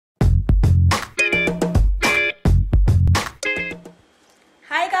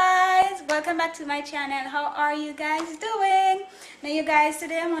back to my channel. How are you guys doing? Now you guys,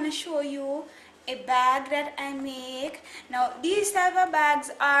 today I'm going to show you a bag that I make. Now these type of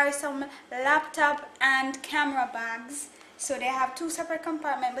bags are some laptop and camera bags, so they have two separate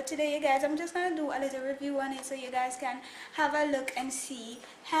compartments. But today you guys, I'm just going to do a little review on it so you guys can have a look and see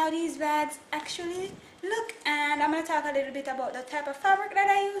how these bags actually look. And I'm going to talk a little bit about the type of fabric that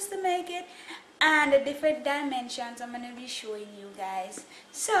I use to make it and the different dimensions I'm going to be showing you guys.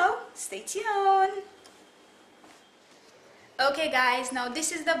 So stay tuned. Okay guys, now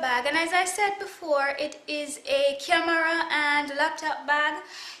this is the bag, and as I said before, it is a camera and laptop bag.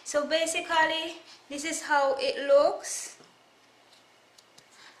 So basically this is how it looks,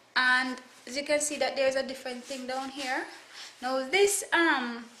 and as you can see that there's a different thing down here. Now this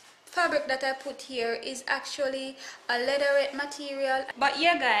fabric that I put here is actually a leatherette material. But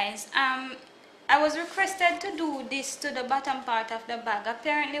yeah guys, I was requested to do this to the bottom part of the bag.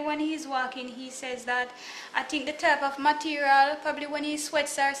 Apparently when he's walking, he says that I think the type of material, probably when he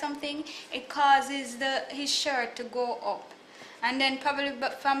sweats or something, it causes his shirt to go up. And then probably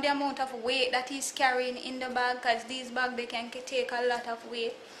from the amount of weight that he's carrying in the bag, because these bags, they can take a lot of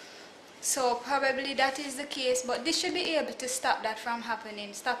weight. So probably that is the case, but this should be able to stop that from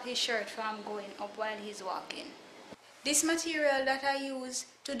happening, stop his shirt from going up while he's walking. This material that I use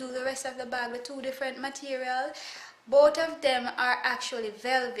to do the rest of the bag, the two different materials, both of them are actually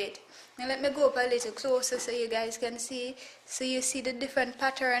velvet. Now let me go up a little closer so you guys can see. So you see the different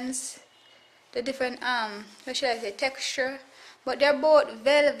patterns, the different what should I say, texture, but they're both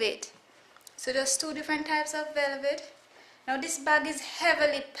velvet. So there's two different types of velvet. Now this bag is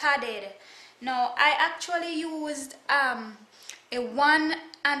heavily padded. Now I actually used a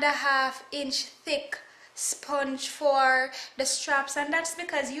 1.5 inch thick sponge for the straps, and that's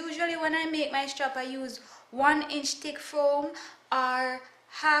because usually when I make my strap I use 1 inch thick foam or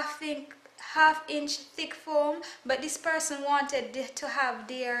half inch thick foam, but this person wanted to have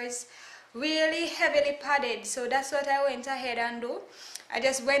theirs really heavily padded, so that's what I went ahead and do. I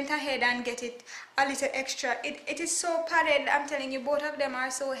just went ahead and get it a little extra. It is so padded, I'm telling you, both of them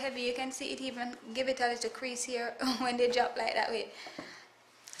are so heavy. You can see it even give it a little crease here when they drop like that way.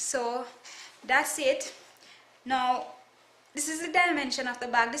 So that's it. Now this is the dimension of the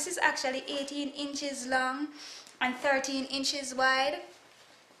bag. This is actually 18 inches long and 13 inches wide,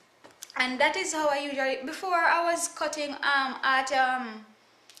 and that is how I usually, before I was cutting at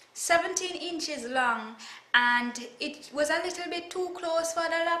 17 inches long, and it was a little bit too close for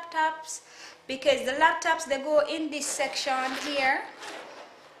the laptops, because the laptops, they go in this section here,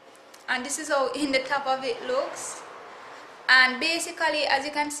 and this is how in the top of it looks. And basically, as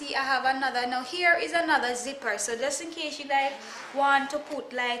you can see, I have another. Now here is another zipper, so just in case you guys want to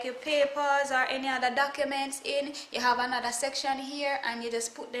put like your papers or any other documents in, you have another section here, and you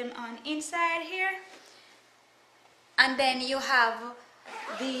just put them on inside here. And then you have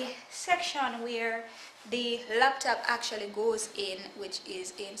the section where the laptop actually goes in, which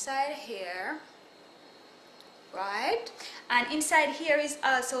is inside here, right? And inside here is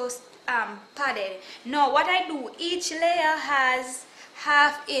also padded. Now what I do, each layer has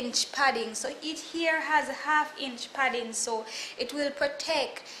half inch padding, so each here has a half inch padding, so it will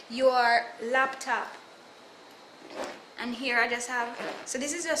protect your laptop. And here I just have, so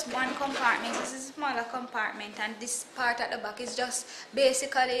this is just one compartment, this is a smaller compartment, and this part at the back is just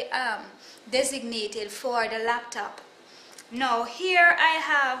basically designated for the laptop. Now here I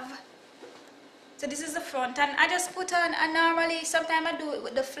have, so this is the front, and I just put on, and normally sometimes I do it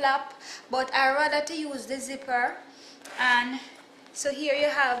with the flap, but I rather to use the zipper. And so here you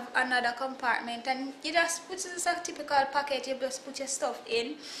have another compartment, and you just put, this is a typical pocket, you just put your stuff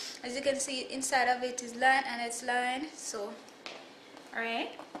in. As you can see, inside of it is lined, and it's lined, so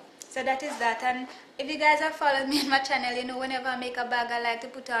alright, so that is that. And if you guys have followed me on my channel, you know whenever I make a bag I like to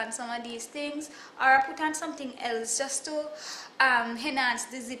put on some of these things, or I put on something else just to enhance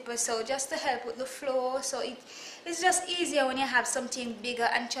the zipper, so just to help with the flow. So it's just easier when you have something bigger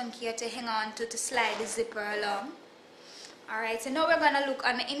and chunkier to hang on to slide the zipper along. Alright, so now we're gonna look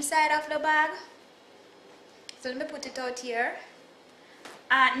on the inside of the bag. So let me put it out here.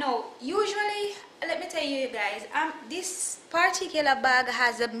 No, usually, let me tell you guys, this particular bag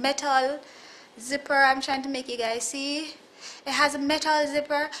has a metal zipper. I'm trying to make you guys see. It has a metal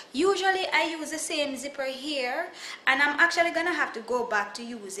zipper. Usually I use the same zipper here, and I'm actually gonna have to go back to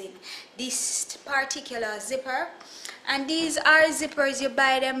using this particular zipper. And these are zippers, you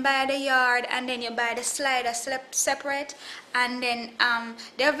buy them by the yard, and then you buy the slider separate, and then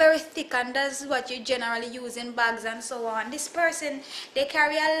they're very thick, and that's what you generally use in bags and so on. This person, they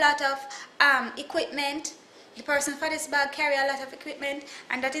carry a lot of equipment, the person for this bag carry a lot of equipment,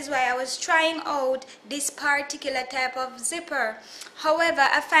 and that is why I was trying out this particular type of zipper. However,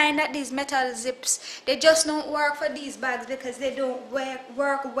 I find that these metal zips, they just don't work for these bags because they don't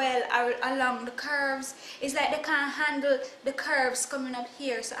work well along the curves. It's like they can't handle the curves coming up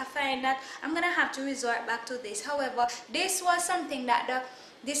here, so I find that I'm gonna have to resort back to this. However, this was something that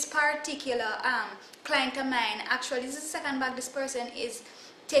this particular client of mine, actually this is the second bag this person is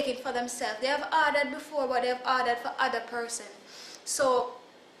taking for themselves. They have ordered before, but they have ordered for other person. So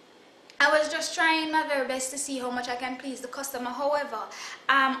I was just trying my very best to see how much I can please the customer. However,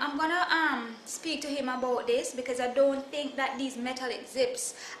 I'm gonna speak to him about this because I don't think that these metallic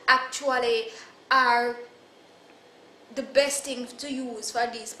zips actually are the best thing to use for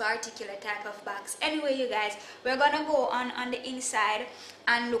these particular type of bags. Anyway, you guys, we're gonna go on the inside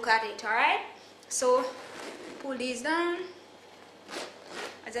and look at it. All right, so pull these down.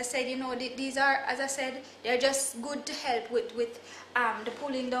 As I said, you know, these are, as I said, they're just good to help with the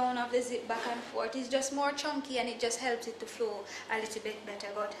pulling down of the zip back and forth. It's just more chunky and it just helps it to flow a little bit better.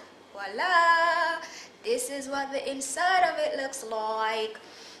 But voila, this is what the inside of it looks like.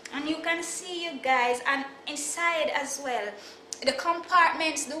 And you can see, you guys, and inside as well, the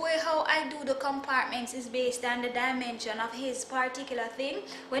compartments, the way how I do the compartments is based on the dimension of his particular thing.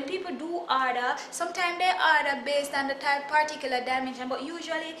 When people do order, sometimes they order based on the particular dimension, but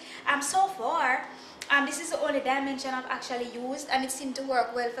usually so far this is the only dimension I've actually used, and it seemed to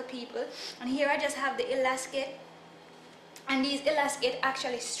work well for people. And here I just have the elastic, and these elastic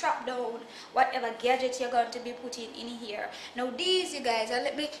actually strap down whatever gadget you're going to be putting in here. Now these, you guys,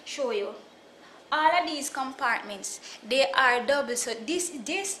 let me show you. All of these compartments, they are double. So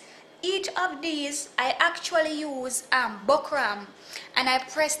each of these, I actually use buckram, and I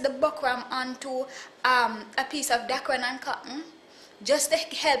press the buckram onto a piece of Dacron and cotton, just to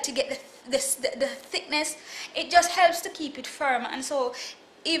help to get the thickness. It just helps to keep it firm. And so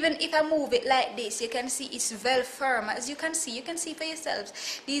even if I move it like this, you can see it's very firm. As you can see for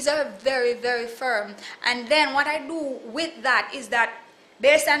yourselves, these are very, very firm. And then what I do with that is that,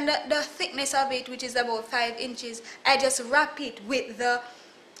 based on the thickness of it, which is about 5 inches, I just wrap it with the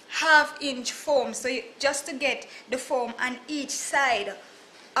 1/2 inch foam, so just to get the foam on each side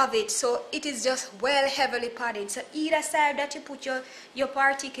of it, so it is just well heavily padded. So either side that you put your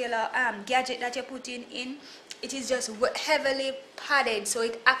particular gadget that you're putting in, it is just heavily padded, so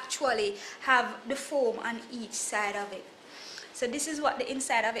it actually have the foam on each side of it. So this is what the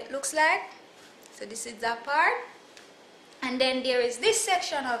inside of it looks like. So this is that part. And then there is this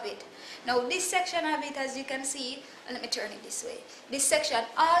section of it. Now this section of it, as you can see, let me turn it this way. This section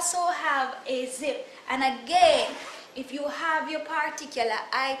also have a zip. And again, if you have your particular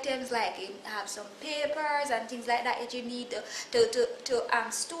items, like you have some papers and things like that that you need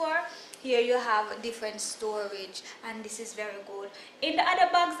to store, here you have a different storage, and this is very good. In the other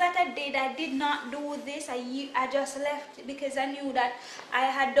bags that I did not do this. I just left it because I knew that I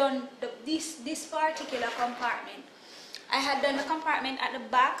had done this particular compartment. I had done the compartment at the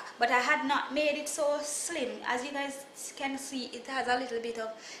back, but I had not made it so slim. As you guys can see, it has a little bit of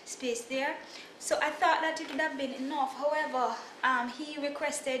space there. So I thought that it would have been enough. However, he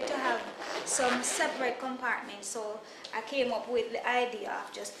requested to have some separate compartments. So I came up with the idea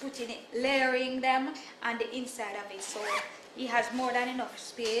of just putting it, layering them on the inside of it. So he has more than enough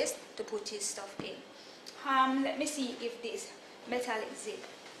space to put his stuff in. Let me see if this metallic zip,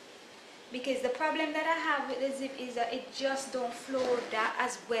 because the problem that I have with the zip is that it just don't flow that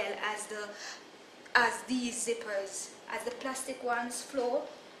as well as these zippers, as the plastic ones flow.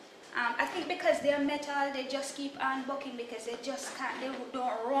 I think because they are metal, they just keep on bucking because they just can't, they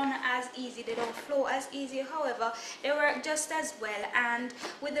don't run as easy, they don't flow as easy. However, they work just as well. And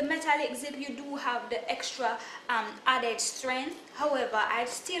with the metallic zip, you do have the extra added strength. However, I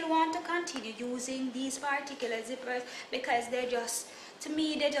still want to continue using these particular zippers because they just, to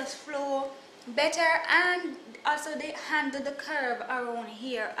me, they just flow better, and also they handle the curve around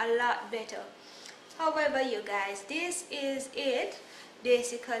here a lot better. However, you guys, this is it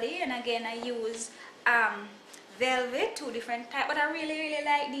basically. And again, I use velvet, 2 different types, but I really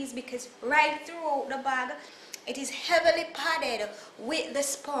like these because right throughout the bag it is heavily padded with the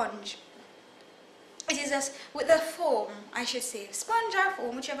sponge. It is just with the foam, I should say, sponge or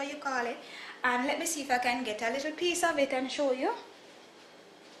foam, whichever you call it. And let me see if I can get a little piece of it and show you.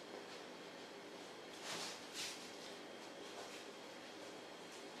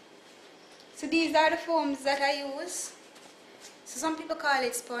 So these are the foams that I use. So some people call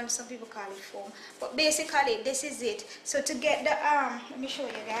it sponge, some people call it foam. But basically, this is it. So to get the let me show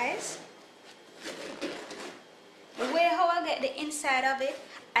you guys. The way how I get the inside of it,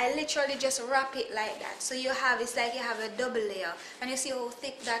 I literally just wrap it like that. So you have, it's like you have a double layer, and you see how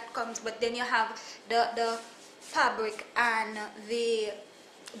thick that comes, but then you have the fabric and the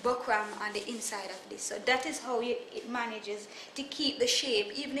buckram on the inside of this. So that is how it manages to keep the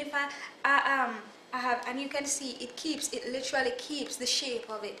shape. Even if I have, and you can see it literally keeps the shape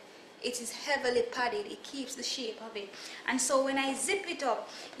of it. It is heavily padded, it keeps the shape of it. And so when I zip it up,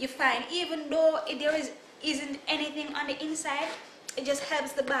 you find even though there isn't anything on the inside, it just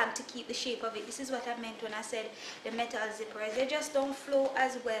helps the bag to keep the shape of it. This is what I meant when I said the metal zippers, they just don't flow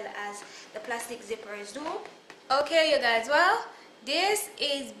as well as the plastic zippers do. Okay, you guys, well, this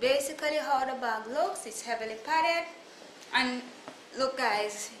is basically how the bag looks. It's heavily padded, and look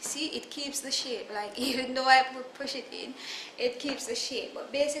guys, see, it keeps the shape. Like, even though I push it in, it keeps the shape.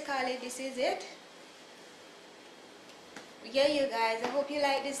 But basically this is it. Yeah, you guys, I hope you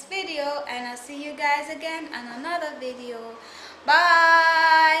like this video, and I'll see you guys again on another video.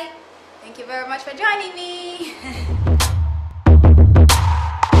 Bye. Thank you very much for joining me.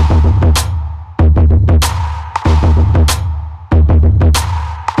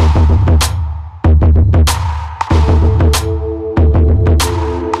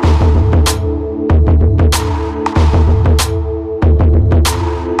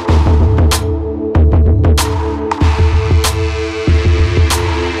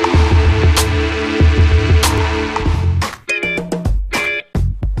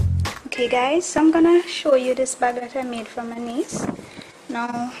 Okay guys, so I'm gonna show you this bag that I made for my niece.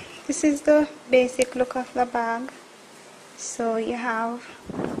 Now this is the basic look of the bag. So you have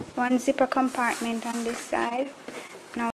one zipper compartment on this side,